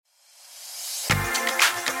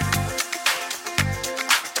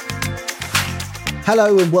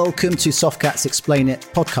Hello and welcome to Softcat's Explain It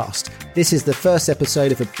podcast. This is the first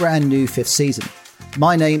episode of a brand new 5th season.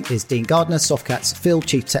 My name is Dean Gardner, Softcat's Field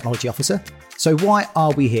Chief Technology Officer. So why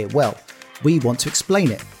are we here? Well, we want to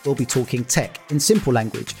explain it. We'll be talking tech in simple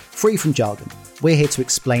language, free from jargon. We're here to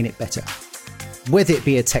explain it better. Whether it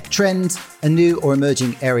be a tech trend, a new or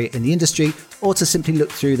emerging area in the industry, or to simply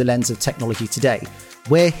look through the lens of technology today,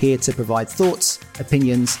 we're here to provide thoughts,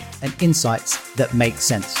 opinions, and insights that make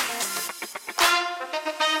sense.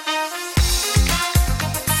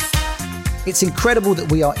 It's incredible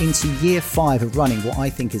that we are into year 5 of running what I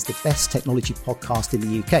think is the best technology podcast in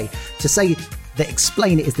the UK. To say that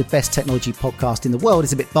Explain It is the best technology podcast in the world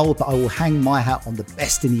is a bit bold, but I will hang my hat on the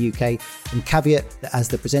best in the UK and caveat that as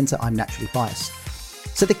the presenter, I'm naturally biased.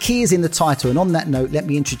 So the key is in the title, and on that note, let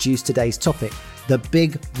me introduce today's topic, the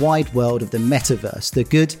big wide world of the metaverse, the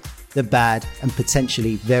good, the bad, and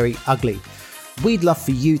potentially very ugly. We'd love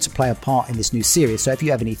for you to play a part in this new series. So if you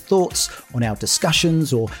have any thoughts on our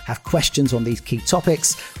discussions or have questions on these key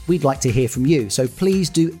topics, we'd like to hear from you. So please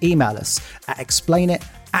do email us at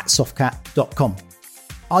explainit@softcat.com.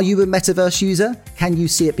 Are you a metaverse user? Can you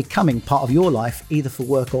see it becoming part of your life, either for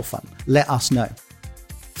work or fun? Let us know.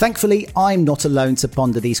 Thankfully, I'm not alone to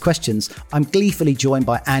ponder these questions. I'm gleefully joined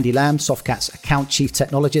by Andy Lamb, Softcat's Account Chief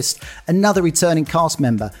Technologist, another returning cast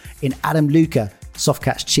member in Adam Luca,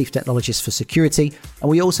 Softcat's Chief Technologist for Security, and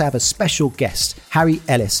we also have a special guest, Harry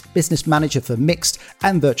Ellis, Business Manager for Mixed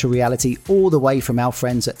and Virtual Reality, all the way from our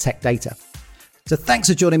friends at Tech Data. So thanks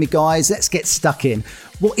for joining me, guys. Let's get stuck in.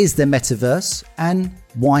 What is the metaverse and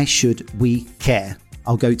why should we care?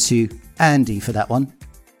 I'll go to Andy for that one.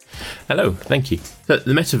 Hello, thank you. So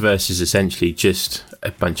the metaverse is essentially just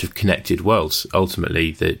a bunch of connected worlds,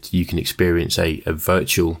 ultimately, that you can experience a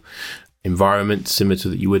virtual environment similar to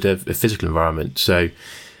that you would have a physical environment. So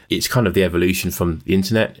it's kind of the evolution from the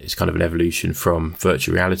internet. It's kind of an evolution from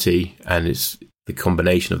virtual reality, and it's the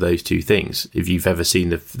combination of those two things. If you've ever seen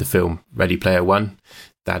the film Ready Player One,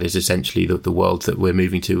 that is essentially the world that we're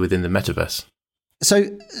moving to within the metaverse. So,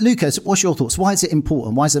 Lucas, what's your thoughts? Why is it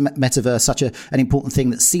important? Why is the metaverse such an important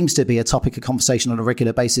thing that seems to be a topic of conversation on a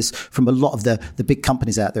regular basis from a lot of the big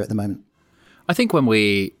companies out there at the moment? I think when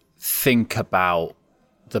we think about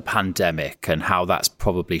the pandemic and how that's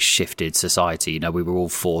probably shifted society, we were all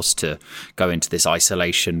forced to go into this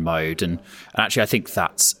isolation mode. And actually, I think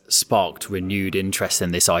that's sparked renewed interest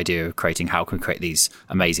in this idea of how can we create these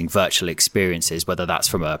amazing virtual experiences, whether that's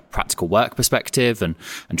from a practical work perspective and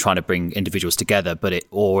trying to bring individuals together,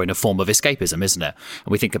 or in a form of escapism, isn't it?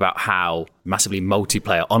 And we think about how massively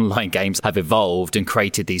multiplayer online games have evolved and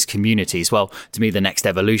created these communities. Well, to me, the next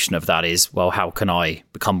evolution of that is, well, how can I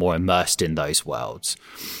become more immersed in those worlds?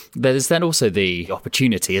 There's then also the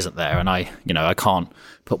opportunity, isn't there? And I can't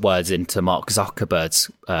put words into Mark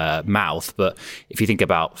Zuckerberg's mouth, but if you think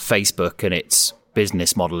about Facebook and its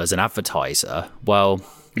business model as an advertiser, well,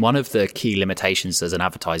 one of the key limitations as an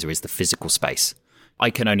advertiser is the physical space.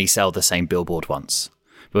 I can only sell the same billboard once.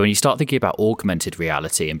 But when you start thinking about augmented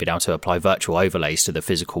reality and being able to apply virtual overlays to the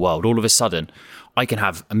physical world, all of a sudden, I can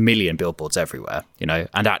have 1 million billboards everywhere,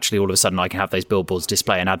 and actually all of a sudden I can have those billboards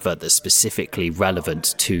display an advert that's specifically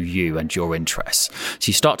relevant to you and your interests. So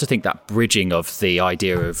you start to think that bridging of the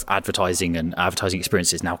idea of advertising and advertising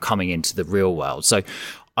experiences now coming into the real world. So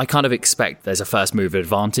I kind of expect there's a first mover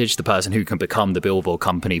advantage. The person who can become the billboard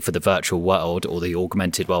company for the virtual world or the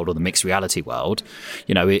augmented world or the mixed reality world,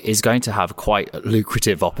 is going to have quite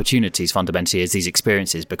lucrative opportunities fundamentally as these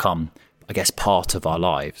experiences become, I guess, part of our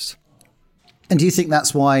lives. And do you think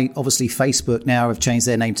that's why, obviously, Facebook now have changed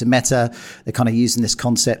their name to Meta? They're kind of using this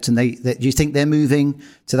concept, and do you think they're moving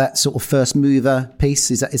to that sort of first mover piece?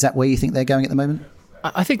 Is that where you think they're going at the moment?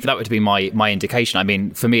 I think that would be my indication. I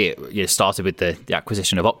mean, for me, it started with the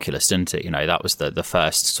acquisition of Oculus, didn't it? That was the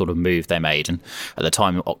first sort of move they made. And at the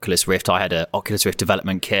time, Oculus Rift, I had an Oculus Rift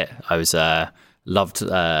development kit. I was loved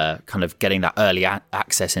kind of getting that early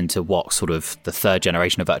access into what sort of the third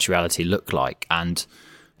generation of virtual reality looked like. And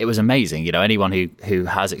it was amazing. Anyone who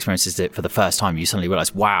has experienced it for the first time, you suddenly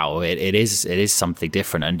realize, wow, it is something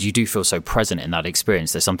different. And you do feel so present in that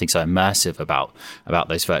experience. There's something so immersive about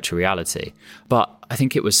those virtual reality. But I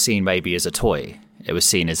think it was seen maybe as a toy. It was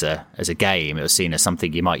seen as a game. It was seen as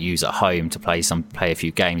something you might use at home to play a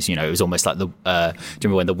few games. It was almost like do you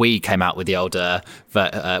remember when the Wii came out with the older,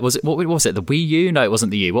 what was it, the Wii U? No, it wasn't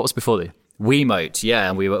the U. What was before the Wiimote? Yeah,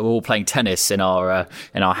 and we were all playing tennis in our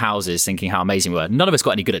houses, thinking how amazing we were. None of us got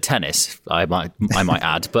any good at tennis, I might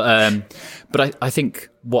add, but I think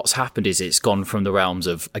what's happened is it's gone from the realms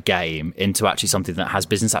of a game into actually something that has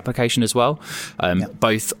business application as well.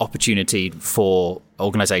 Both opportunity for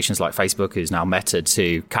organizations like Facebook, who's now Meta,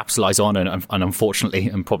 to capitalize on and unfortunately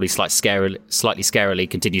and probably slightly scarily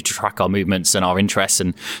continue to track our movements and our interests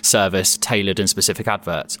and service tailored and specific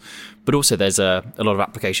adverts. But also there's a lot of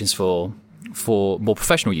applications for more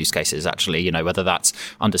professional use cases, actually, whether that's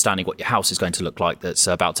understanding what your house is going to look like that's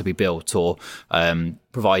about to be built, or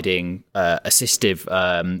providing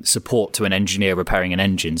assistive support to an engineer repairing an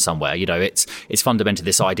engine somewhere. It's fundamentally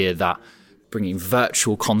this idea that bringing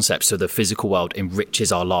virtual concepts to the physical world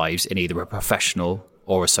enriches our lives in either a professional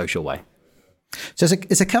or a social way. So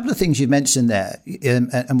it's a couple of things you mentioned there,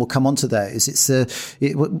 and we'll come on to those. It's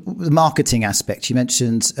the marketing aspect. You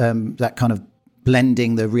mentioned that kind of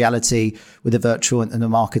blending the reality with the virtual and the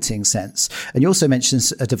marketing sense. And you also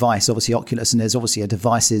mentioned a device, obviously Oculus, and there's obviously a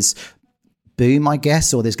devices boom, I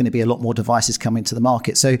guess, or there's going to be a lot more devices coming to the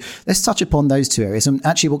market. So let's touch upon those two areas. And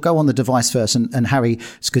actually, we'll go on the device first. And Harry,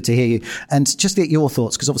 it's good to hear you. And just get your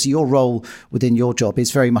thoughts, because obviously your role within your job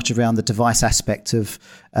is very much around the device aspect of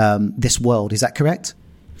this world. Is that correct?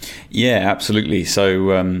 Yeah, absolutely.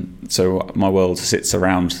 So my world sits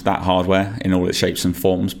around that hardware in all its shapes and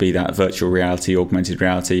forms, be that virtual reality, augmented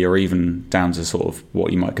reality, or even down to sort of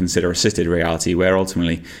what you might consider assisted reality, where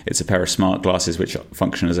ultimately it's a pair of smart glasses which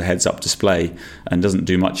function as a heads-up display and doesn't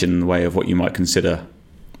do much in the way of what you might consider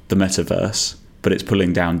the metaverse, but it's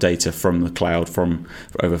pulling down data from the cloud, from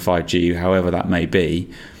over 5G, however that may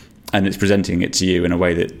be, and it's presenting it to you in a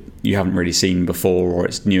way that you haven't really seen before, or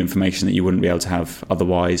it's new information that you wouldn't be able to have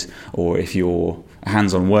otherwise. Or if you're a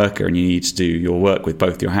hands-on worker and you need to do your work with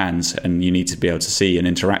both your hands and you need to be able to see and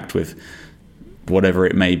interact with whatever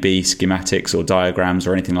it may be, schematics or diagrams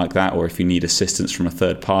or anything like that, or if you need assistance from a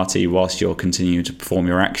third party whilst you're continuing to perform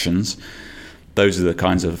your actions, those are the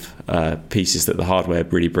kinds of pieces that the hardware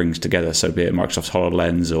really brings together. So be it Microsoft's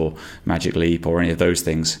HoloLens or Magic Leap or any of those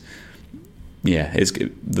things. Yeah,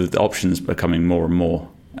 the options are becoming more and more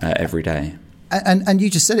every day. And you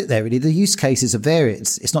just said it there, really. The use cases are varied.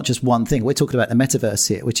 It's not just one thing. We're talking about the metaverse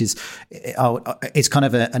here, which is it's kind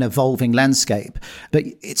of an evolving landscape, but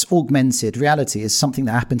it's augmented reality is something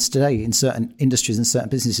that happens today in certain industries and certain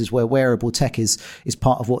businesses where wearable tech is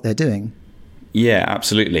part of what they're doing. Yeah,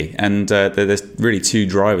 absolutely. And there's really two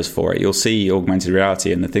drivers for it. You'll see augmented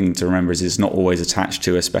reality, and the thing to remember is it's not always attached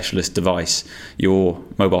to a specialist device. Your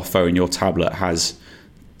mobile phone, your tablet has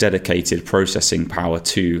dedicated processing power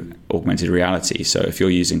to augmented reality. So if you're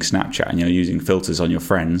using Snapchat and you're using filters on your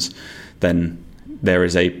friends, then there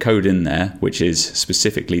is a code in there which is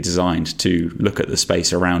specifically designed to look at the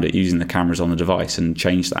space around it using the cameras on the device and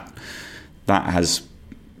change that. That has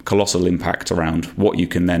colossal impact around what you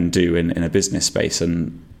can then do in a business space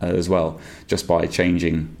and as well, just by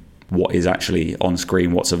changing what is actually on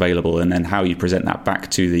screen, what's available, and then how you present that back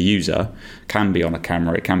to the user. Can be on a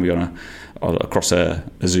camera, it can be across a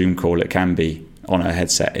Zoom call, it can be on a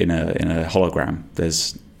headset in a hologram.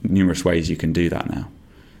 There's numerous ways you can do that now.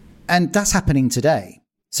 And that's happening today.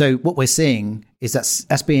 So what we're seeing is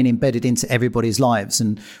that's being embedded into everybody's lives,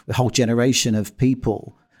 and a whole generation of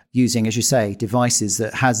people using, as you say, devices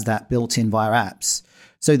that has that built in via apps.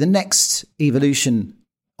 So the next evolution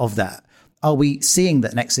of that, are we seeing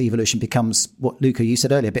that next evolution becomes what, Luca, you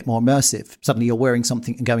said earlier, a bit more immersive? Suddenly you're wearing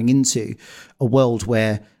something and going into a world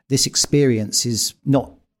where this experience is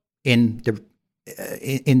not in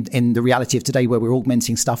the reality of today where we're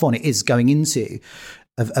augmenting stuff on. It is going into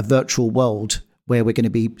a virtual world where we're going to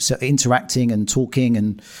be interacting and talking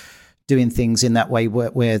and doing things in that way where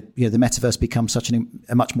the metaverse becomes such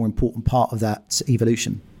a much more important part of that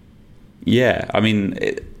evolution. Yeah, I mean,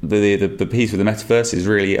 the piece with the metaverse is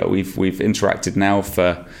really, we've interacted now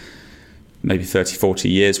for maybe 30, 40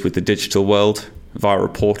 years with the digital world via a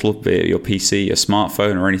portal, be it your PC, your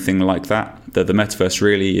smartphone, or anything like that. The metaverse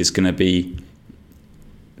really is going to be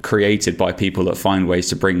created by people that find ways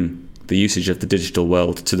to bring the usage of the digital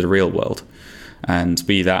world to the real world, and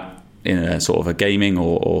be that in a sort of a gaming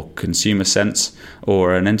or consumer sense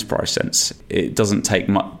or an enterprise sense. It doesn't take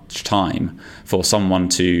much time for someone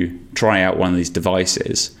to try out one of these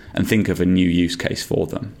devices and think of a new use case for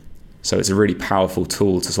them. So it's a really powerful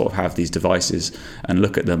tool to sort of have these devices and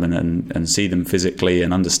look at them and see them physically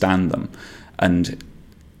and understand them. And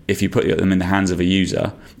if you put them in the hands of a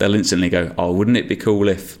user, they'll instantly go, oh, wouldn't it be cool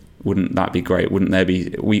if, wouldn't that be great? Wouldn't there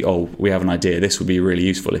be, we have an idea, this would be really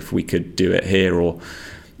useful if we could do it here,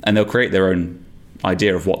 and they'll create their own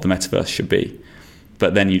idea of what the metaverse should be.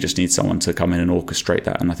 But then you just need someone to come in and orchestrate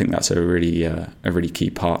that. And I think that's a really key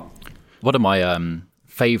part. One of my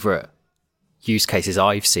favourite use cases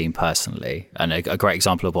I've seen personally, and a great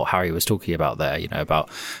example of what Harry was talking about there, about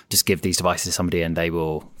just give these devices to somebody and they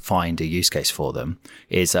will find a use case for them,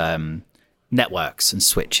 is networks and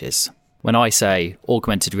switches. When I say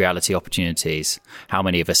augmented reality opportunities, how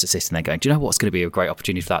many of us are sitting there going, do you know what's going to be a great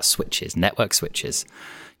opportunity for that? Switches, network switches.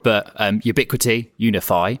 But Ubiquiti,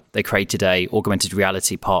 Unify, they created a augmented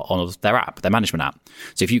reality part on their app, their management app.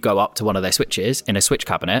 So if you go up to one of their switches in a switch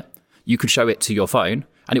cabinet, you can show it to your phone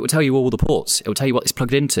and it will tell you all the ports. It will tell you what it's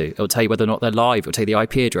plugged into. It will tell you whether or not they're live. It will tell you the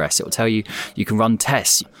IP address. It will tell you you can run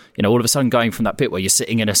tests. All of a sudden going from that bit where you're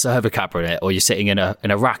sitting in a server cabinet or you're sitting in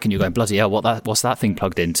a rack and you're going, bloody hell, what's that thing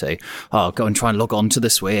plugged into? Oh, go and try and log on to the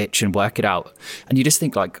switch and work it out. And you just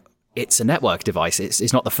think like, it's a network device.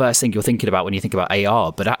 It's not the first thing you're thinking about when you think about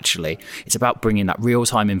AR, but actually it's about bringing that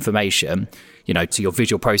real-time information, to your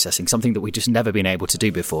visual processing, something that we've just never been able to do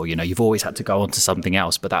before. You've always had to go on to something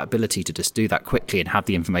else, but that ability to just do that quickly and have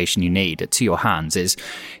the information you need to your hands is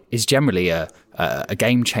generally a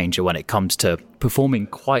game changer when it comes to performing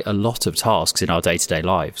quite a lot of tasks in our day-to-day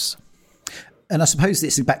lives. And I suppose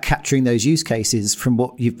it's about capturing those use cases from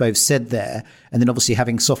what you've both said there, and then obviously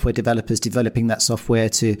having software developers developing that software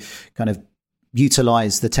to kind of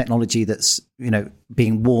utilize the technology that's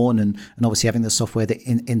being worn, and obviously having the software that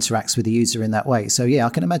interacts with the user in that way. So yeah, I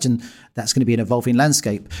can imagine that's going to be an evolving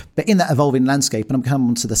landscape. But in that evolving landscape, and I'm coming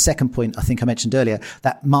on to the second point I think I mentioned earlier,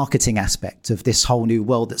 that marketing aspect of this whole new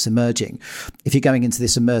world that's emerging. If you're going into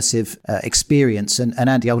this immersive experience, and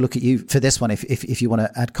Andy, I'll look at you for this one if you want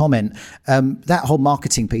to add comment, that whole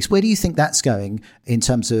marketing piece, where do you think that's going in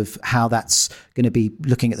terms of how that's going to be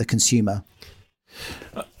looking at the consumer?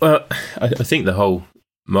 Well, I think the whole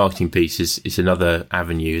marketing piece is another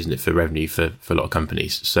avenue, isn't it, for revenue for a lot of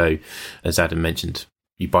companies. So as Adam mentioned,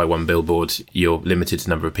 you buy one billboard, you're limited to the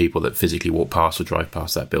number of people that physically walk past or drive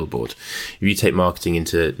past that billboard. If you take marketing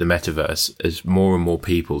into the metaverse, as more and more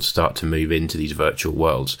people start to move into these virtual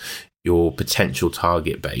worlds, your potential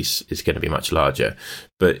target base is going to be much larger.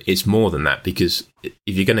 But it's more than that, because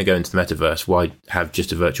if you're going to go into the metaverse, why have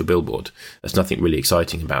just a virtual billboard? There's nothing really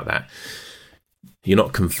exciting about that. You're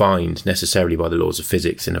not confined necessarily by the laws of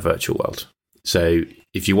physics in a virtual world. So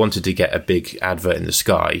if you wanted to get a big advert in the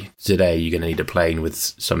sky, today you're going to need a plane with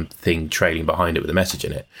something trailing behind it with a message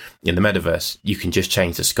in it. In the metaverse, you can just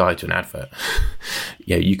change the sky to an advert.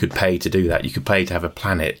 You could pay to do that. You could pay to have a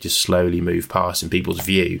planet just slowly move past in people's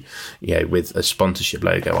view, with a sponsorship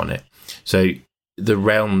logo on it. So the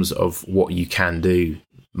realms of what you can do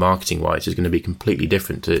marketing wise is going to be completely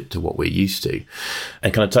different to what we're used to.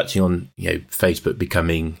 And kind of touching on Facebook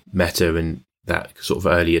becoming Meta and that sort of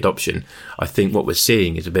early adoption, I think what we're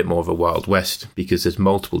seeing is a bit more of a Wild West, because there's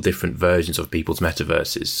multiple different versions of people's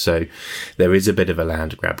metaverses. So there is a bit of a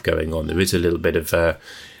land grab going on. There is a little bit of the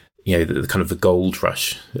kind of the gold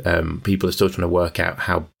rush. People are still trying to work out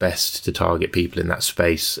how best to target people in that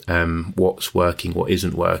space, what's working, what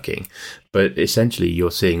isn't working. But essentially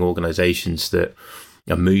you're seeing organizations that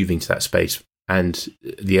are moving to that space, and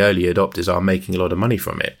the early adopters are making a lot of money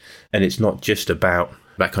from it. And it's not just about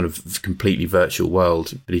that kind of completely virtual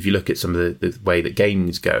world, but if you look at some of the way that gaming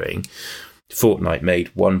is going, Fortnite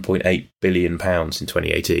made £1.8 billion in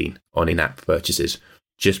 2018 on in-app purchases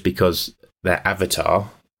just because their avatar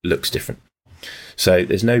looks different. So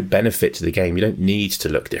there's no benefit to the game. You don't need to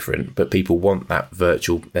look different, but people want that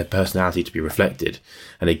their personality to be reflected.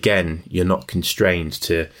 And again, you're not constrained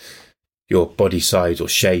to your body size or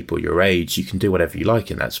shape or your age. You can do whatever you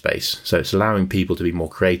like in that space. So it's allowing people to be more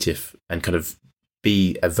creative and kind of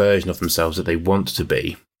be a version of themselves that they want to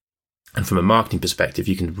be. And from a marketing perspective,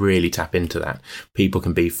 you can really tap into that. People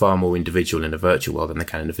can be far more individual in a virtual world than they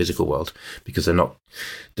can in a physical world, because they're not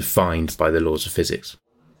defined by the laws of physics.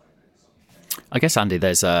 I guess, Andy,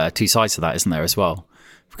 there's two sides to that, isn't there, as well?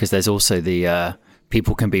 Because there's also the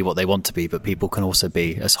people can be what they want to be, but people can also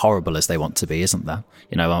be as horrible as they want to be, isn't there?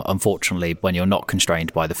 Unfortunately, when you're not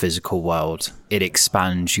constrained by the physical world, it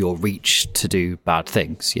expands your reach to do bad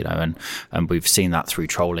things, and we've seen that through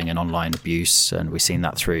trolling and online abuse, and we've seen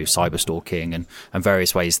that through cyber stalking and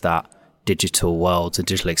various ways that digital worlds and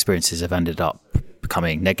digital experiences have ended up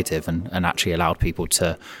becoming negative and actually allowed people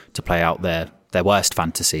to play out their worst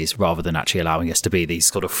fantasies, rather than actually allowing us to be these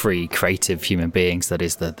sort of free, creative human beings. That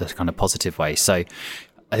is the kind of positive way. So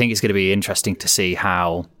I think it's going to be interesting to see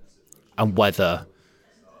how and whether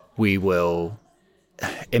we will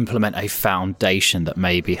implement a foundation that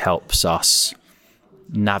maybe helps us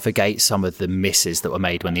navigate some of the misses that were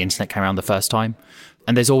made when the internet came around the first time.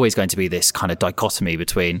 And there's always going to be this kind of dichotomy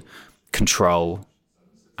between control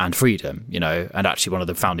and freedom, and actually one of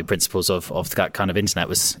the founding principles of that kind of internet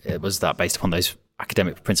was that based upon those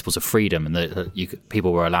academic principles of freedom, and that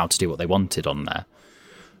people were allowed to do what they wanted on there.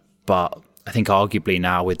 But I think arguably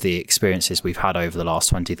now, with the experiences we've had over the last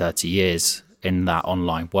 20, 30 years in that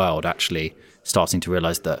online world, actually starting to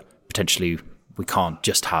realise that potentially we can't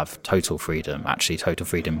just have total freedom. Actually, total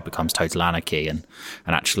freedom becomes total anarchy. And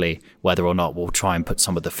actually, whether or not we'll try and put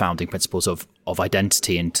some of the founding principles of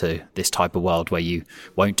identity into this type of world, where you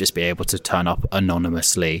won't just be able to turn up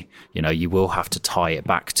anonymously, you will have to tie it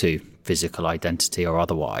back to physical identity or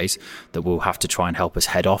otherwise, that will have to try and help us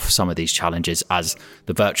head off some of these challenges as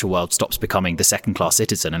the virtual world stops becoming the second-class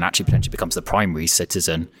citizen and actually potentially becomes the primary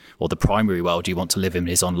citizen, or the primary world you want to live in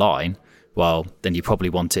is online. Well, then you probably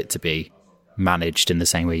want it to be managed in the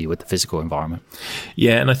same way you would the physical environment.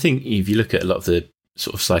 Yeah, and I think if you look at a lot of the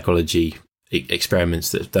sort of psychology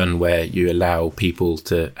experiments that have done where you allow people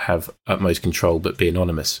to have utmost control but be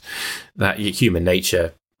anonymous, that human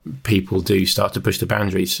nature, people do start to push the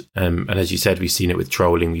boundaries. And as you said, we've seen it with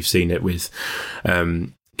trolling, we've seen it with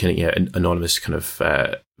anonymous kind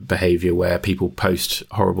of behaviour where people post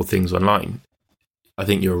horrible things online. I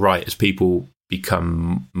think you're right, as people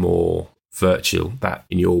become more virtual, that,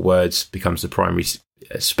 in your words, becomes the primary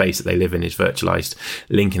space that they live in is virtualized.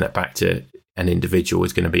 Linking that back to an individual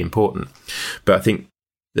is going to be important. But I think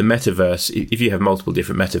the metaverse, if you have multiple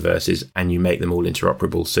different metaverses and you make them all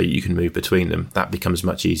interoperable so you can move between them, that becomes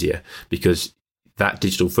much easier, because that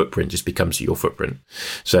digital footprint just becomes your footprint.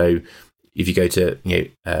 So if you go to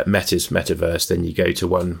Meta's metaverse, then you go to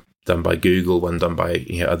one done by Google, one done by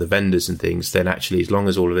other vendors and things, then actually, as long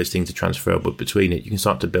as all of those things are transferable between it, you can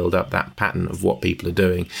start to build up that pattern of what people are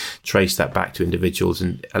doing, trace that back to individuals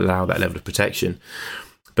and allow that level of protection.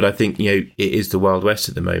 But I think, it is the Wild West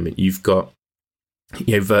at the moment. You've got,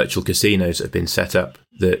 virtual casinos that have been set up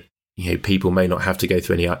that, people may not have to go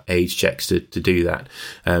through any age checks to do that.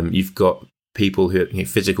 You've got people who are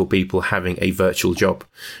physical people having a virtual job,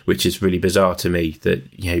 which is really bizarre to me, that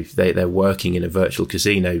they're working in a virtual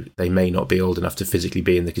casino. They may not be old enough to physically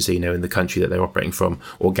be in the casino in the country that they're operating from,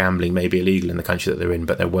 or gambling may be illegal in the country that they're in,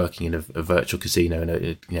 but they're working in a virtual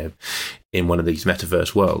casino in one of these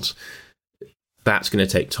metaverse worlds. That's going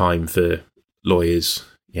to take time for lawyers,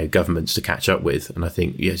 governments to catch up with. And I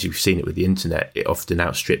think, as you've seen it with the internet, it often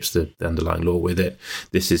outstrips the underlying law with it.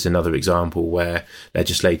 This is another example where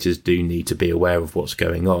legislators do need to be aware of what's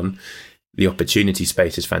going on. The opportunity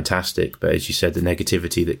space is fantastic, but as you said, the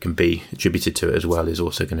negativity that can be attributed to it as well is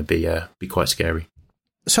also going to be quite scary.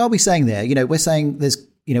 So are we saying there, we're saying there's,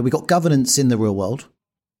 we've got governance in the real world,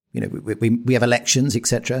 we have elections,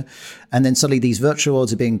 etc. And then suddenly these virtual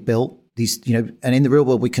worlds are being built. These, and in the real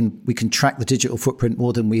world, we can track the digital footprint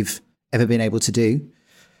more than we've ever been able to do.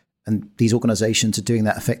 And these organizations are doing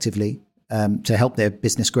that effectively to help their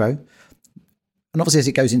business grow. And obviously, as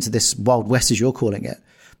it goes into this Wild West, as you're calling it,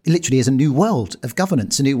 it literally is a new world of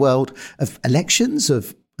governance, a new world of elections,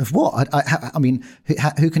 of what? I mean,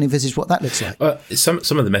 who can envisage what that looks like? Some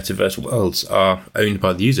of the metaverse worlds are owned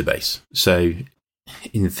by the user base. So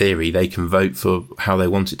in theory, they can vote for how they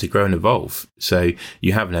want it to grow and evolve. So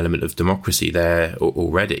you have an element of democracy there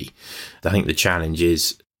already. I think the challenge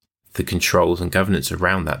is the controls and governance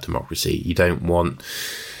around that democracy. You don't want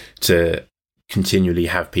to continually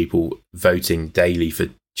have people voting daily for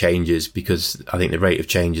changes, because I think the rate of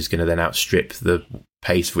change is going to then outstrip the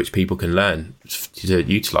pace at which people can learn to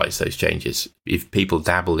utilise those changes. If people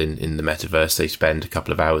dabble in the metaverse, they spend a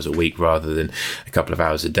couple of hours a week rather than a couple of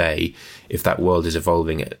hours a day. If that world is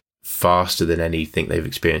evolving faster than anything they've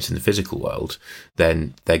experienced in the physical world,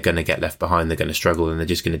 then they're going to get left behind, they're going to struggle, and they're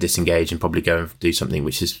just going to disengage and probably go and do something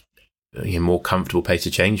which is a more comfortable pace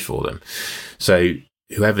of change for them. So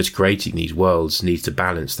whoever's creating these worlds needs to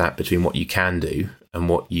balance that between what you can do and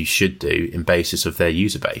what you should do in basis of their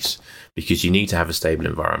user base, because you need to have a stable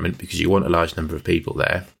environment, because you want a large number of people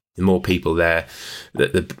there. The more people there,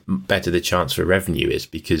 the better the chance for revenue is,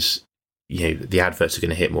 because the adverts are going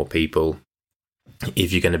to hit more people.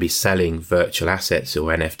 If you're going to be selling virtual assets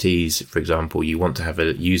or NFTs, for example, you want to have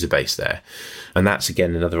a user base there. And that's,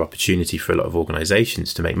 again, another opportunity for a lot of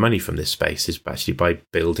organizations to make money from this space, is actually by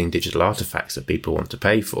building digital artifacts that people want to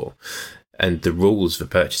pay for. And the rules for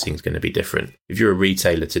purchasing is going to be different. If you're a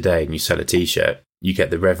retailer today and you sell a T-shirt, you get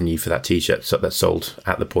the revenue for that T-shirt that's sold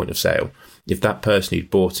at the point of sale. If that person who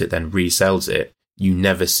bought it then resells it, you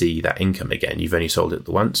never see that income again. You've only sold it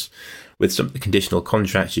once. With some conditional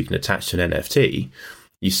contracts you can attach to an NFT,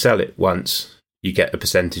 you sell it once, you get a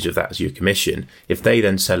percentage of that as your commission. If they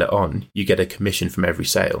then sell it on, you get a commission from every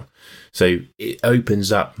sale. So it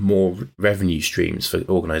opens up more revenue streams for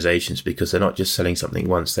organizations, because they're not just selling something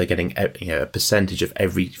once, they're getting a percentage of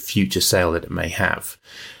every future sale that it may have.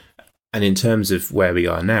 And in terms of where we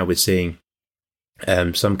are now, we're seeing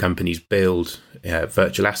Some companies build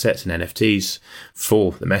virtual assets and NFTs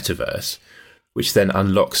for the metaverse, which then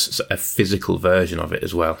unlocks a physical version of it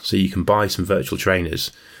as well. So you can buy some virtual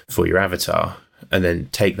trainers for your avatar and then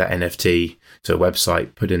take that NFT to a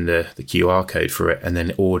website, put in the QR code for it, and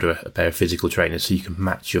then order a pair of physical trainers so you can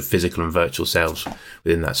match your physical and virtual selves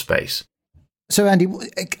within that space. So, Andy,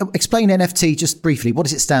 explain NFT just briefly. What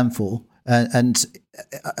does it stand for? And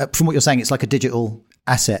from what you're saying, it's like a digital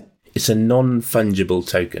asset. It's a non-fungible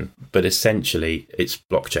token, but essentially it's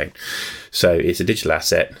blockchain. So it's a digital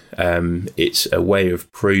asset. It's a way of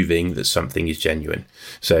proving that something is genuine.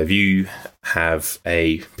 So if you have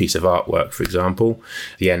a piece of artwork, for example,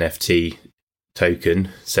 the NFT token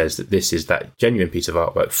says that this is that genuine piece of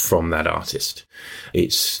artwork from that artist.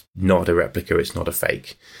 It's not a replica. It's not a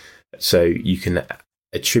fake. So you can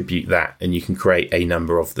attribute that and you can create a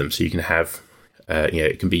number of them. So you can have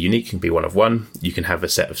it can be unique, it can be one of one. You can have a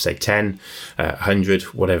set of, say, 10, 100,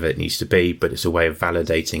 whatever it needs to be, but it's a way of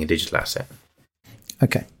validating a digital asset.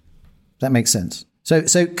 Okay, that makes sense.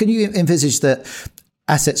 So can you envisage that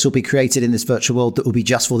assets will be created in this virtual world that will be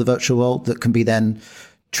just for the virtual world, that can be then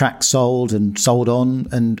tracked, sold and sold on,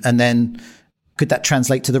 and then could that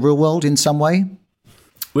translate to the real world in some way?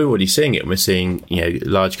 We're already seeing it. We're seeing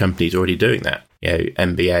large companies already doing that.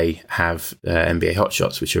 NBA have NBA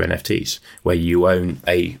Hotshots, which are NFTs, where you own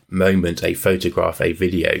a moment, a photograph, a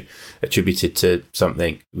video attributed to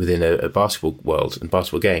something within a basketball world and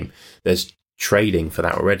basketball game. There's trading for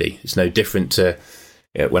that already. It's no different to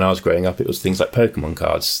when I was growing up. It was things like Pokemon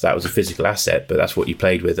cards. That was a physical asset, but that's what you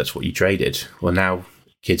played with. That's what you traded. Well, now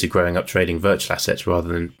kids are growing up trading virtual assets rather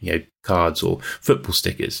than cards or football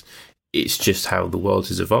stickers. It's just how the world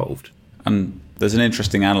has evolved. There's an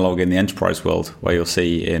interesting analogue in the enterprise world where you'll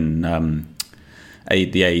see in the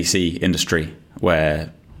AEC industry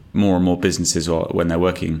where more and more businesses, or when they're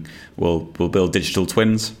working, will build digital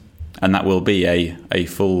twins, and that will be a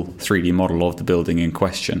full 3D model of the building in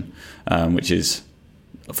question, which is,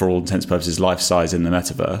 for all intents and purposes, life size in the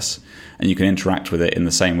metaverse, and you can interact with it in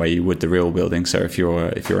the same way you would the real building. So if you're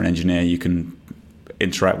an engineer, you can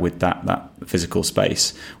interact with that physical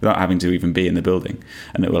space without having to even be in the building,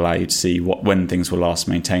 and it will allow you to see when things were last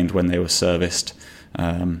maintained, when they were serviced,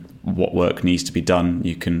 what work needs to be done.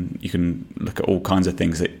 You can look at all kinds of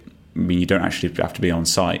things that mean you don't actually have to be on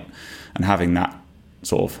site, and having that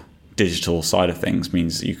sort of digital side of things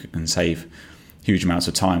means you can save huge amounts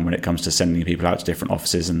of time when it comes to sending people out to different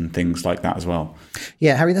offices and things like that as well.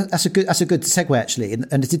 Yeah, Harry, that's a good segue actually.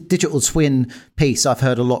 And the digital twin piece I've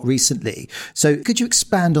heard a lot recently. So could you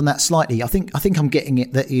expand on that slightly? I think I'm getting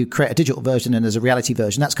it that you create a digital version and there's a reality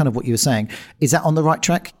version. That's kind of what you were saying. Is that on the right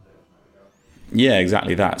track? Yeah,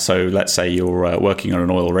 exactly that. So let's say you're working on an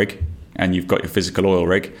oil rig and you've got your physical oil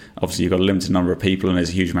rig. Obviously, you've got a limited number of people and there's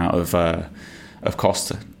a huge amount of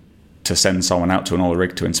cost to send someone out to an oil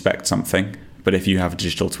rig to inspect something. But if you have a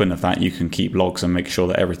digital twin of that, you can keep logs and make sure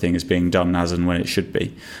that everything is being done as and when it should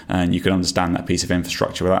be. And you can understand that piece of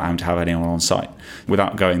infrastructure without having to have anyone on site.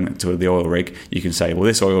 Without going to the oil rig, you can say, well,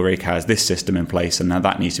 this oil rig has this system in place and now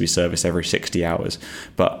that needs to be serviced every 60 hours.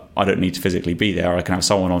 But I don't need to physically be there. I can have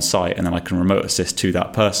someone on site and then I can remote assist to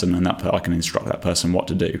that person, and I can instruct that person what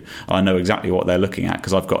to do. I know exactly what they're looking at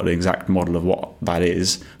because I've got an exact model of what that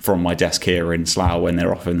is from my desk here in Slough when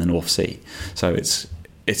they're off in the North Sea. So it's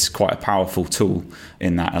quite a powerful tool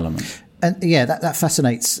in that element. And yeah, that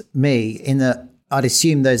fascinates me in that I'd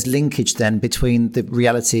assume there's linkage then between the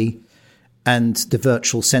reality and the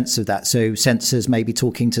virtual sense of that. So sensors maybe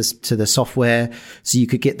talking to the software, so you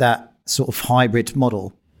could get that sort of hybrid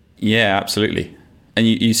model. Yeah, absolutely. And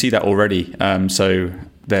you see that already. So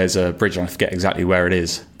there's a bridge, I forget exactly where it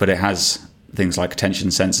is, but it has things like tension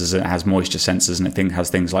sensors, and it has moisture sensors, and it has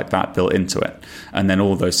things like that built into it. And then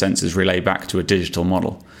all those sensors relay back to a digital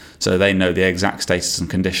model. So they know the exact status and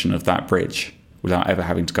condition of that bridge without ever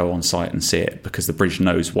having to go on site and see it, because the bridge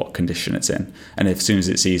knows what condition it's in. And if, as soon as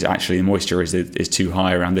it sees actually the moisture is too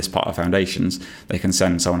high around this part of foundations, they can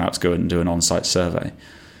send someone out to go and do an on-site survey.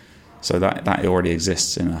 So that already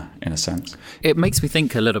exists in a sense. It makes me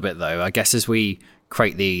think a little bit, though, I guess, as we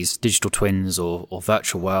create these digital twins or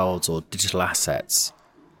virtual worlds or digital assets,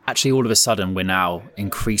 actually all of a sudden we're now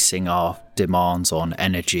increasing our demands on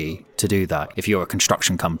energy to do that. If you're a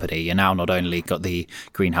construction company, you're now not only got the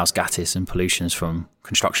greenhouse gases and pollutions from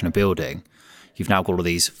construction of building, you've now got all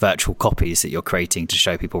these virtual copies that you're creating to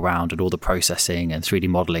show people around, and all the processing and 3D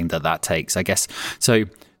modeling that takes, I guess. So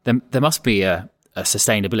there must be a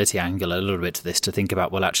sustainability angle a little bit to this, to think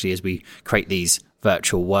about, well, actually, as we create these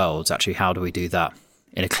virtual worlds, actually, how do we do that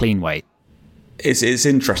in a clean way? It's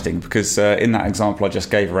interesting because in that example I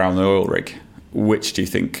just gave around the oil rig, which do you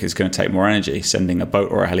think is going to take more energy, sending a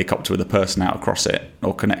boat or a helicopter with a person out across it,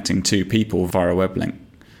 or connecting two people via a web link?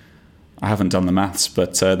 I haven't done the maths,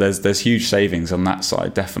 but there's huge savings on that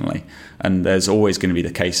side, definitely. And there's always going to be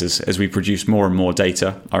the cases as we produce more and more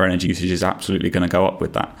data, our energy usage is absolutely going to go up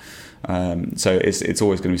with that. So it's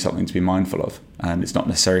always going to be something to be mindful of, and it's not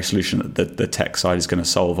necessarily a solution that the tech side is going to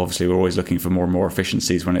solve. Obviously, we're always looking for more and more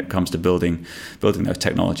efficiencies when it comes to building those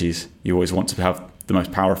technologies. You always want to have the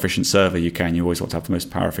most power efficient server you can. You always want to have the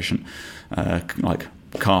most power efficient, like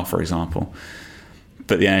car, for example.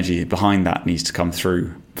 But the energy behind that needs to come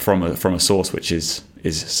through from a source which is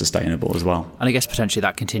sustainable as well. And I guess potentially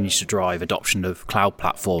that continues to drive adoption of cloud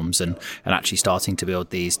platforms and actually starting to build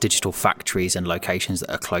these digital factories and locations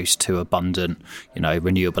that are close to abundant,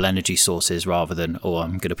 renewable energy sources, rather than,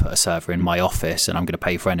 I'm going to put a server in my office and I'm going to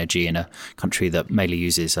pay for energy in a country that mainly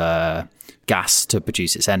uses gas to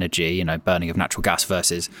produce its energy, burning of natural gas,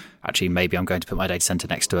 versus actually maybe I'm going to put my data center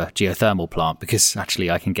next to a geothermal plant because actually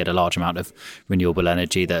I can get a large amount of renewable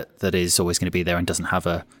energy that is always going to be there and doesn't have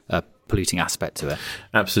a polluting aspect to it.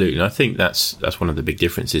 Absolutely. And I think that's one of the big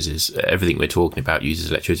differences is everything we're talking about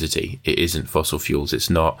uses electricity. It isn't fossil fuels. It's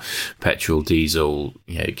not petrol, diesel,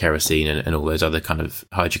 kerosene and all those other kind of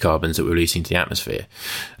hydrocarbons that we're releasing to the atmosphere.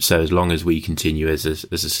 So as long as we continue as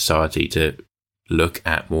a society to look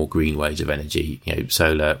at more green ways of energy,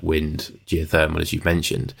 solar, wind, geothermal, as you've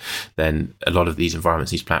mentioned, then a lot of these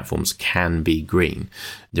environments, these platforms can be green.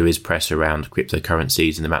 There is press around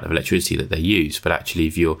cryptocurrencies and the amount of electricity that they use, but actually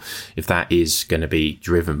if that is going to be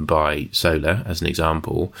driven by solar, as an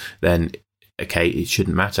example, then okay, it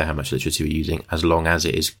shouldn't matter how much electricity we're using as long as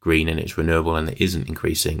it is green and it's renewable and it isn't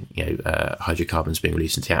increasing, hydrocarbons being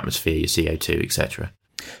released into the atmosphere, your CO2, etc.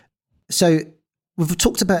 So we've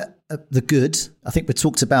talked about the good. I think we've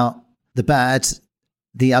talked about the bad,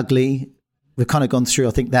 the ugly. We've kind of gone through,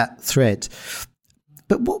 I think, that thread.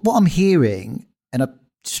 But what I'm hearing, and I'm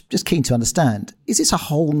just keen to understand, is this a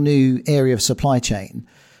whole new area of supply chain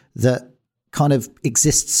that kind of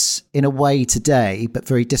exists in a way today, but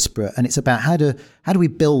very disparate. And it's about how do we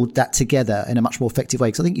build that together in a much more effective way?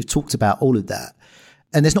 Because I think you've talked about all of that.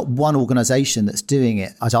 And there's not one organization that's doing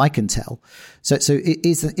it, as I can tell. So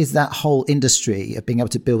is that whole industry of being able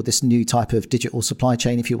to build this new type of digital supply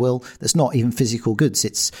chain, if you will, that's not even physical goods.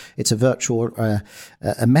 It's a virtual, a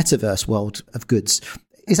metaverse world of goods.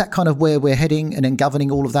 Is that kind of where we're heading and then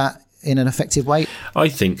governing all of that in an effective way? I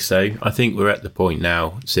think so. I think we're at the point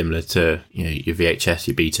now, similar to your VHS,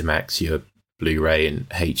 your Betamax, your Blu-ray and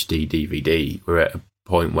HD DVD. We're at a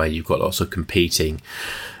point where you've got lots of competing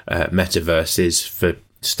metaverses for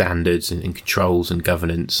standards and controls and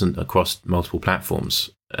governance and across multiple platforms,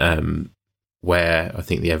 where I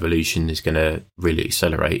think the evolution is going to really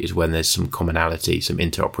accelerate is when there's some commonality, some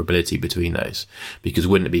interoperability between those. Because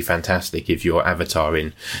wouldn't it be fantastic if your avatar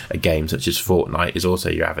in a game such as Fortnite is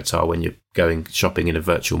also your avatar when you're going shopping in a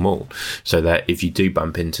virtual mall, so that if you do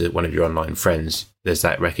bump into one of your online friends, there's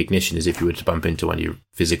that recognition as if you were to bump into one of your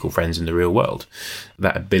physical friends in the real world.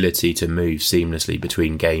 That ability to move seamlessly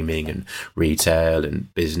between gaming and retail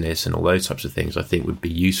and business and all those types of things, I think would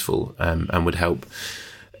be useful and would help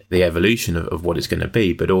the evolution of what it's going to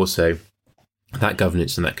be, but also that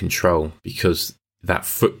governance and that control, because that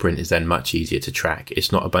footprint is then much easier to track.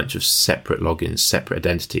 It's not a bunch of separate logins, separate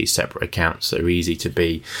identities, separate accounts that are easy to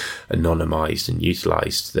be anonymized and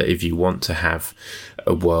utilized. That if you want to have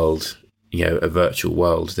a world, a virtual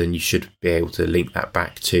world, then you should be able to link that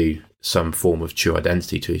back to some form of true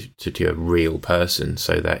identity to a real person,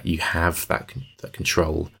 so that you have that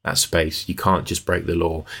control, that space. You can't just break the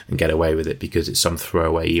law and get away with it because it's some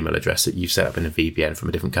throwaway email address that you've set up in a VPN from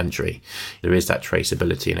a different country. There is that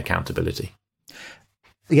traceability and accountability.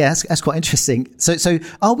 Yeah, that's quite interesting. So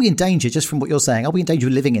are we in danger, just from what you're saying, are we in danger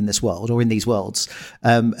of living in this world or in these worlds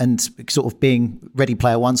and sort of being Ready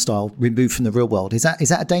Player One style, removed from the real world? Is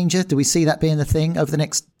that a danger? Do we see that being a thing over the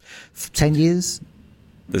next 10 years?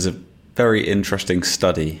 There's a very interesting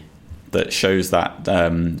study that shows that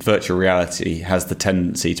virtual reality has the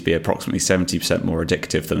tendency to be approximately 70% more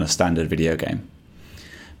addictive than a standard video game,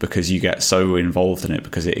 because you get so involved in it,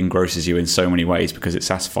 because it engrosses you in so many ways, because it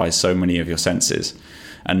satisfies so many of your senses.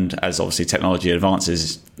 And as obviously technology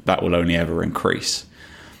advances, that will only ever increase.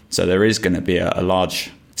 So there is going to be a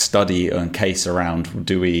large study and case around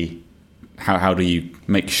how do you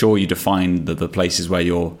make sure you define the places where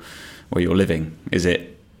you're living? Is it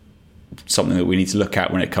something that we need to look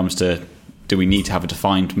at when it comes to, do we need to have a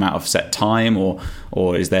defined amount of set time,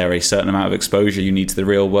 or is there a certain amount of exposure you need to the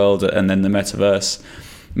real world and then the metaverse?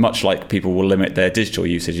 much like people will limit their digital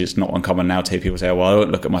usage, it's not uncommon now to hear people say, well, I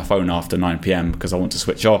won't look at my phone after 9 p.m. because I want to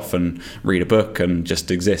switch off and read a book and just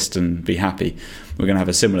exist and be happy. We're going to have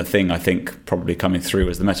a similar thing, I think, probably coming through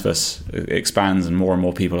as the metaverse expands and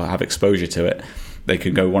more people have exposure to it. They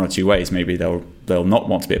can go one or two ways. Maybe they'll not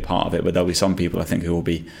want to be a part of it, but there'll be some people, I think, who will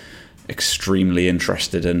be extremely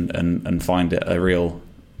interested and find it a real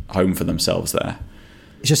home for themselves there.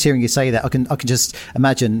 Just hearing you say that, I can just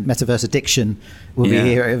imagine metaverse addiction will be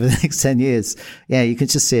here over the next 10 years. Yeah, you can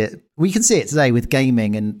just see it. We can see it today with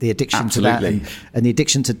gaming and the addiction Absolutely. to that and the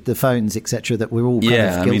addiction to the phones, etc. that we're all kind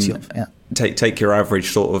of guilty of. Yeah. Take your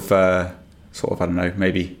average sort of I don't know,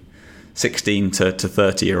 maybe 16 to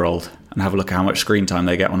 30-year-old and have a look at how much screen time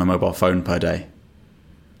they get on a mobile phone per day.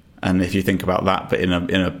 And if you think about that, but in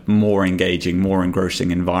a more engaging, more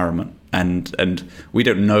engrossing environment, and we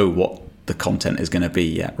don't know what the content is going to be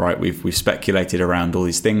yet, right? We've speculated around all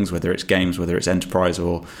these things, whether it's games, whether it's enterprise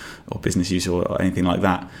or business use or anything like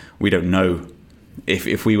that. We don't know.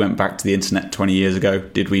 If we went back to the internet 20 years ago,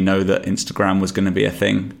 did we know that Instagram was going to be a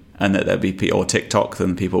thing and that there'd be, or TikTok,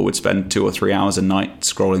 then people would spend 2 or 3 hours a night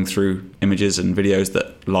scrolling through images and videos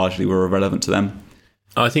that largely were irrelevant to them?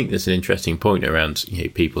 I think there's an interesting point around,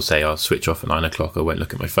 people say, I'll switch off at 9 o'clock, I won't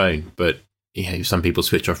look at my phone. But, some people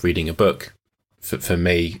switch off reading a book. For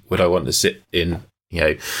me, would I want to sit in,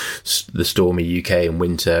 the stormy UK in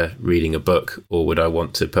winter reading a book, or would I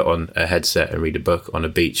want to put on a headset and read a book on a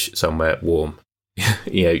beach somewhere warm?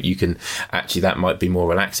 You can actually, that might be more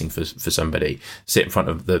relaxing for somebody. Sit in front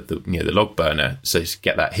of the log burner, so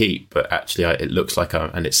get that heat, but actually it looks like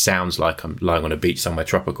and it sounds like I'm lying on a beach somewhere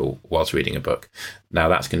tropical whilst reading a book. Now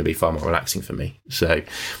that's going to be far more relaxing for me. So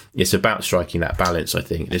it's about striking that balance. I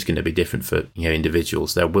think it's going to be different for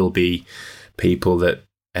individuals. There will be people that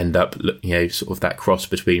end up, sort of that cross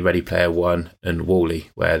between Ready Player One and WALL-E,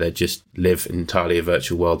 where they just live entirely a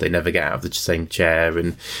virtual world. They never get out of the same chair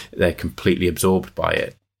and they're completely absorbed by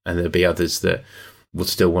it. And there'll be others that will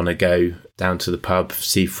still want to go down to the pub,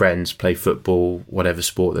 see friends, play football, whatever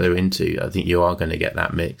sport they're into. I think you are going to get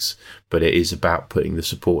that mix, but it is about putting the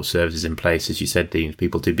support services in place. As you said, Dean,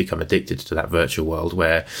 people do become addicted to that virtual world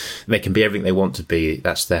where they can be everything they want to be.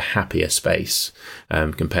 That's their happier space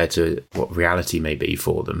compared to what reality may be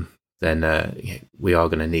for them. Then we are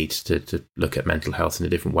going to need to look at mental health in a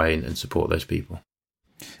different way and support those people.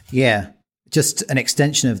 Yeah. Just an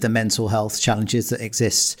extension of the mental health challenges that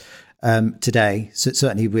exist today. So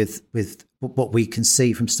certainly with what we can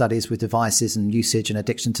see from studies with devices and usage and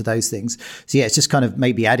addiction to those things. So yeah, it's just kind of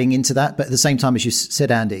maybe adding into that. But at the same time, as you said,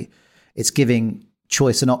 Andy, it's giving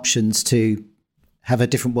choice and options to have a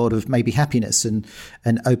different world of maybe happiness and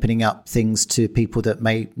opening up things to people that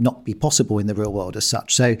may not be possible in the real world as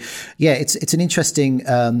such. So yeah, it's an interesting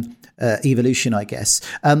evolution, I guess.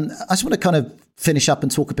 I just want to kind of finish up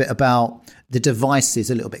and talk a bit about the devices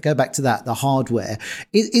a little bit. Go back to that, the hardware.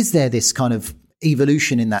 Is there this kind of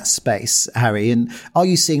evolution in that space, Harry? And are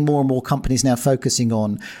you seeing more and more companies now focusing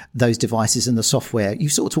on those devices and the software? You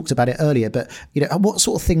sort of talked about it earlier, but what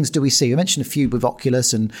sort of things do we see? You mentioned a few with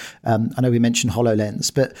Oculus, and I know we mentioned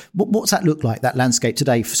HoloLens, but what's that look like, that landscape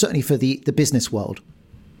today, certainly for the business world?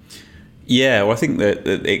 Yeah, well, I think that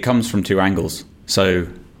it comes from two angles. So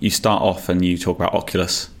you start off and you talk about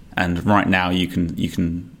Oculus, and right now you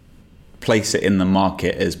can place it in the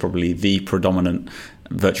market as probably the predominant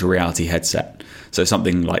virtual reality headset. So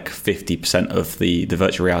something like 50% of the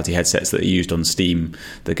virtual reality headsets that are used on Steam,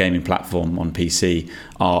 the gaming platform on PC,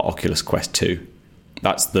 are Oculus Quest 2.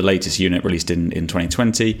 That's the latest unit released in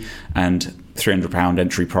 2020, and £300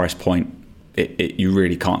 entry price point. You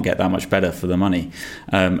really can't get that much better for the money.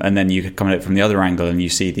 And then you come at it from the other angle and you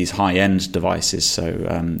see these high-end devices. So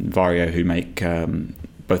Varjo, who make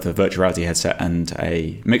both a virtual reality headset and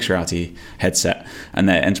a mixed reality headset, and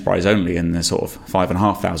they're enterprise only, and they're sort of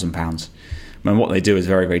 £5,500. And what they do is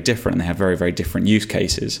very, very different, and they have very, very different use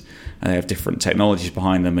cases, and they have different technologies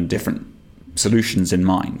behind them and different solutions in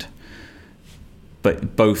mind.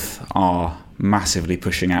 But both are massively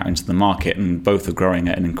pushing out into the market, and both are growing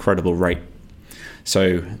at an incredible rate.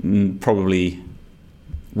 So probably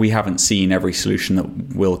we haven't seen every solution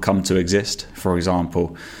that will come to exist. For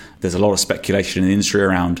example, there's a lot of speculation in the industry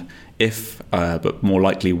around if, but more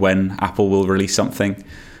likely when, Apple will release something.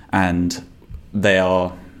 And they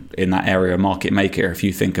are, in that area, a market maker. If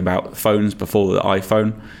you think about phones before the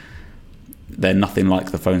iPhone, they're nothing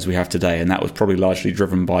like the phones we have today. And that was probably largely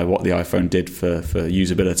driven by what the iPhone did for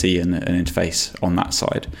usability and interface on that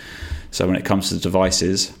side. So when it comes to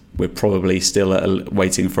devices, we're probably still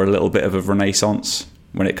waiting for a little bit of a renaissance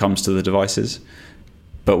when it comes to the devices.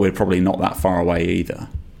 But we're probably not that far away either.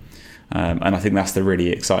 And I think that's the really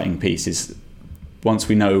exciting piece, is once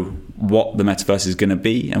we know what the metaverse is going to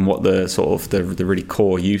be and what the sort of the really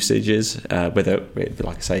core usage is, whether it,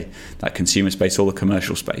 like I say, that consumer space or the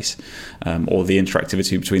commercial space, or the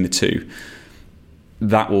interactivity between the two,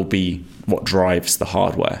 that will be what drives the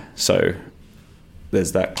hardware. So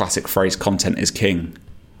there's that classic phrase, content is king.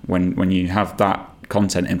 When you have that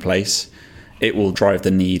content in place, it will drive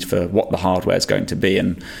the need for what the hardware is going to be.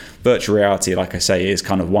 And virtual reality, like I say, is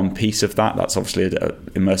kind of one piece of that. That's obviously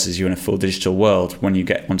immerses you in a full digital world. When you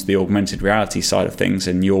get onto the augmented reality side of things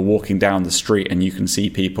and you're walking down the street and you can see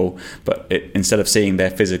people, but instead of seeing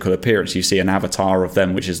their physical appearance, you see an avatar of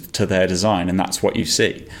them, which is to their design, and that's what you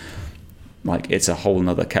see. Like, it's a whole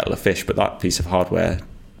nother kettle of fish, but that piece of hardware,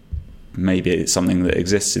 maybe it's something that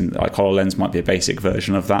exists in, like, HoloLens might be a basic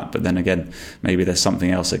version of that, but then again, maybe there's something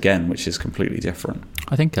else again which is completely different.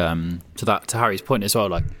 I think to Harry's point as well,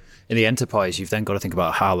 like in the enterprise, you've then got to think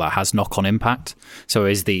about how that has knock-on impact. So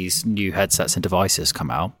as these new headsets and devices come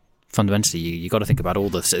out, fundamentally, you got to think about all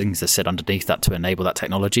the things that sit underneath that to enable that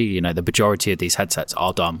technology. You know, the majority of these headsets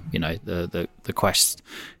are dumb. You know, the Quest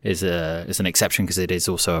is an exception because it is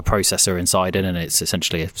also a processor inside it, and it's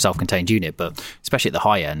essentially a self-contained unit. But especially at the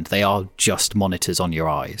high end, they are just monitors on your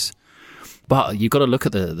eyes. But you've got to look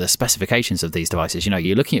at the specifications of these devices. You know,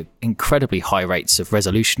 you're looking at incredibly high rates of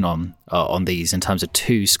resolution on these in terms of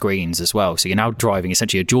 2 screens as well. So you're now driving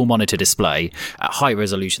essentially a dual monitor display at high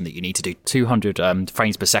resolution that you need to do 200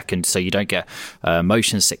 frames per second so you don't get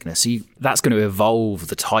motion sickness. So that's going to evolve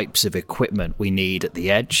the types of equipment we need at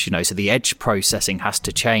the edge. You know, so the edge processing has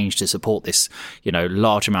to change to support this, you know,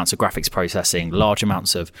 large amounts of graphics processing, large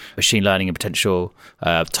amounts of machine learning and potential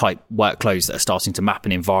type workloads that are starting to map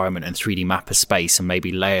an environment and 3D map a space and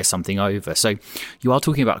maybe layer something over. So you are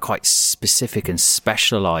talking about quite specific and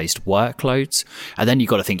specialized workloads. And then you've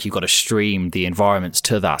got to think you've got to stream the environments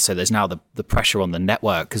to that. So there's now the pressure on the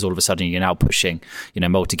network because all of a sudden you're now pushing, you know,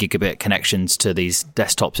 multi-gigabit connections to these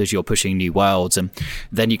desktops as you're pushing new worlds. And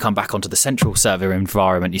then you come back onto the central server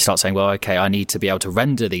environment. You start saying, well, okay, I need to be able to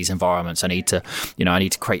render these environments. I need to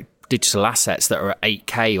create digital assets that are at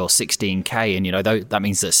 8K or 16K. And, you know, that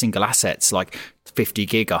means that single assets like 50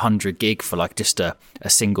 gig, 100 gig for like just a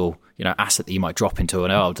single, you know, asset that you might drop into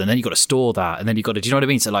an world. And then you've got to store that. And then you've got to, do you know what I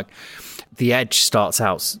mean? So like the edge starts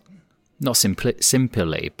out not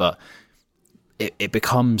simply, but it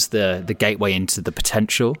becomes the gateway into the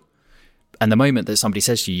potential. And the moment that somebody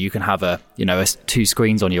says to you, you can have 2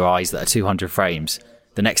 screens on your eyes that are 200 frames.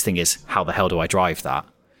 The next thing is, how the hell do I drive that?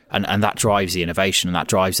 And that drives the innovation and that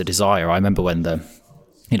drives the desire. I remember when the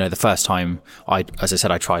first time I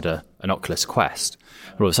tried an Oculus Quest,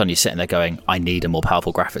 all of a sudden you're sitting there going, I need a more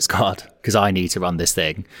powerful graphics card because I need to run this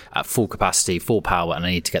thing at full capacity, full power, and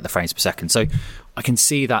I need to get the frames per second. So I can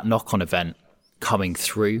see that knock-on event coming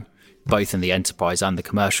through both in the enterprise and the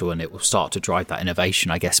commercial, and it will start to drive that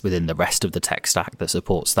innovation, I guess, within the rest of the tech stack that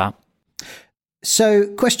supports that. So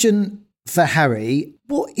question for Harry,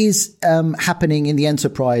 what is happening in the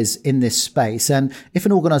enterprise in this space? And if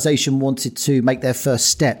an organization wanted to make their first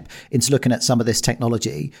step into looking at some of this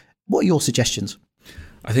technology, what are your suggestions?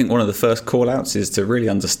 I think one of the first call outs is to really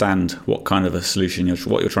understand what kind of a solution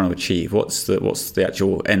what you're trying to achieve. What's the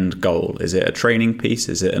actual end goal? Is it a training piece?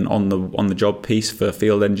 Is it an on the job piece for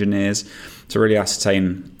field engineers? To really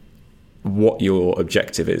ascertain what your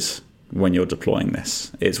objective is when you're deploying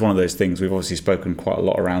this. It's one of those things we've obviously spoken quite a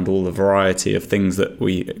lot around all the variety of things that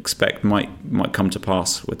we expect might come to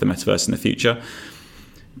pass with the metaverse in the future.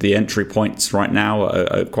 The entry points right now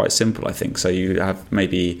are quite simple, I think. So you have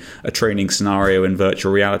maybe a training scenario in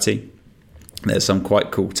virtual reality. There's some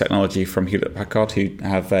quite cool technology from Hewlett-Packard who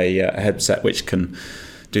have a headset which can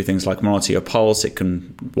do things like monitor your pulse. It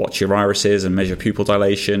can watch your irises and measure pupil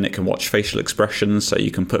dilation. It can watch facial expressions, so you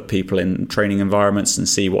can put people in training environments and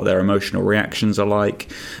see what their emotional reactions are like.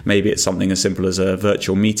 Maybe it's something as simple as a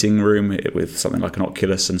virtual meeting room with something like an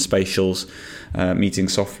Oculus and Spatials meeting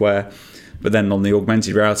software. But then on the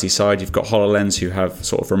augmented reality side, you've got HoloLens who have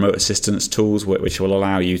sort of remote assistance tools which will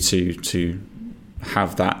allow you to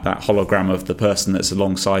have that hologram of the person that's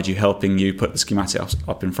alongside you, helping you put the schematic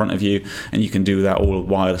up in front of you, and you can do that all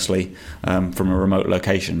wirelessly from a remote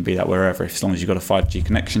location, be that wherever. As long as you've got a 5G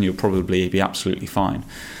connection, you'll probably be absolutely fine.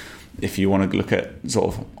 If you want to look at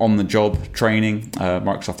sort of on-the-job training,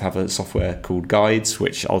 Microsoft have a software called Guides,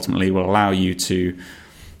 which ultimately will allow you to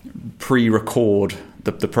pre-record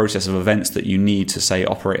the process of events that you need to, say,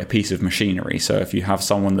 operate a piece of machinery. So if you have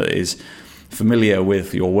someone that is familiar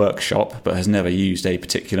with your workshop but has never used a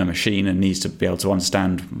particular machine and needs to be able to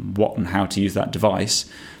understand what and how to use that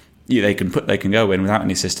device, they can go in without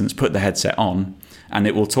any assistance, put the headset on, and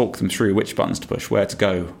it will talk them through which buttons to push, where to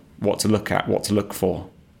go, what to look at, what to look for,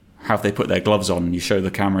 have they put their gloves on? You show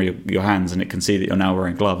the camera your hands and it can see that you're now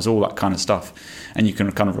wearing gloves, all that kind of stuff. And you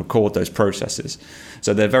can kind of record those processes.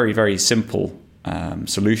 So they're very, very simple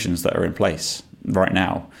solutions that are in place right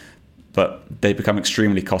now, but they become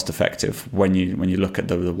extremely cost effective when you look at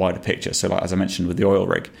the wider picture. So like, as I mentioned with the oil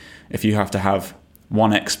rig, if you have to have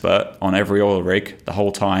one expert on every oil rig the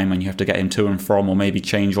whole time and you have to get him to and from or maybe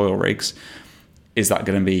change oil rigs, is that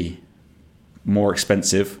going to be more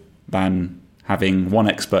expensive than having one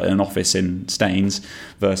expert in an office in Staines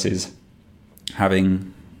versus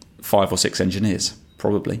having 5 or 6 engineers?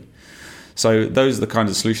 Probably. So those are the kinds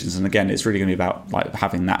of solutions. And again, it's really going to be about like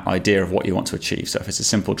having that idea of what you want to achieve. So if it's a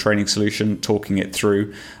simple training solution, talking it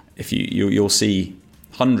through, if you'll see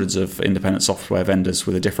hundreds of independent software vendors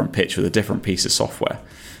with a different pitch, with a different piece of software.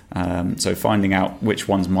 So finding out which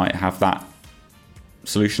ones might have that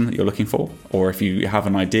solution that you're looking for, or if you have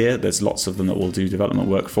an idea, there's lots of them that will do development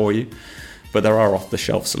work for you. But there are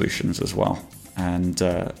off-the-shelf solutions as well, and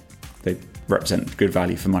they represent good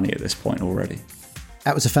value for money at this point already.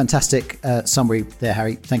 That was a fantastic summary there,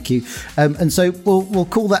 Harry. Thank you. And so we'll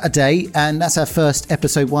call that a day, and that's our first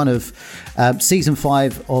episode 1 of season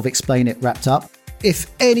 5 of Explain It wrapped up.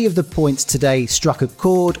 If any of the points today struck a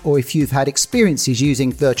chord, or if you've had experiences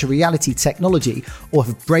using virtual reality technology or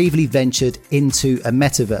have bravely ventured into a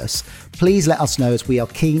metaverse, please let us know, as we are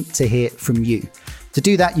keen to hear from you. To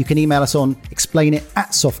do that, you can email us on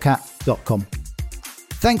explainit@softcat.com.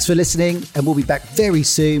 Thanks for listening, and we'll be back very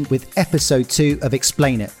soon with episode 2 of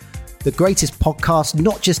Explain It, the greatest podcast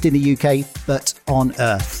not just in the UK, but on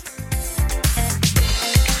Earth.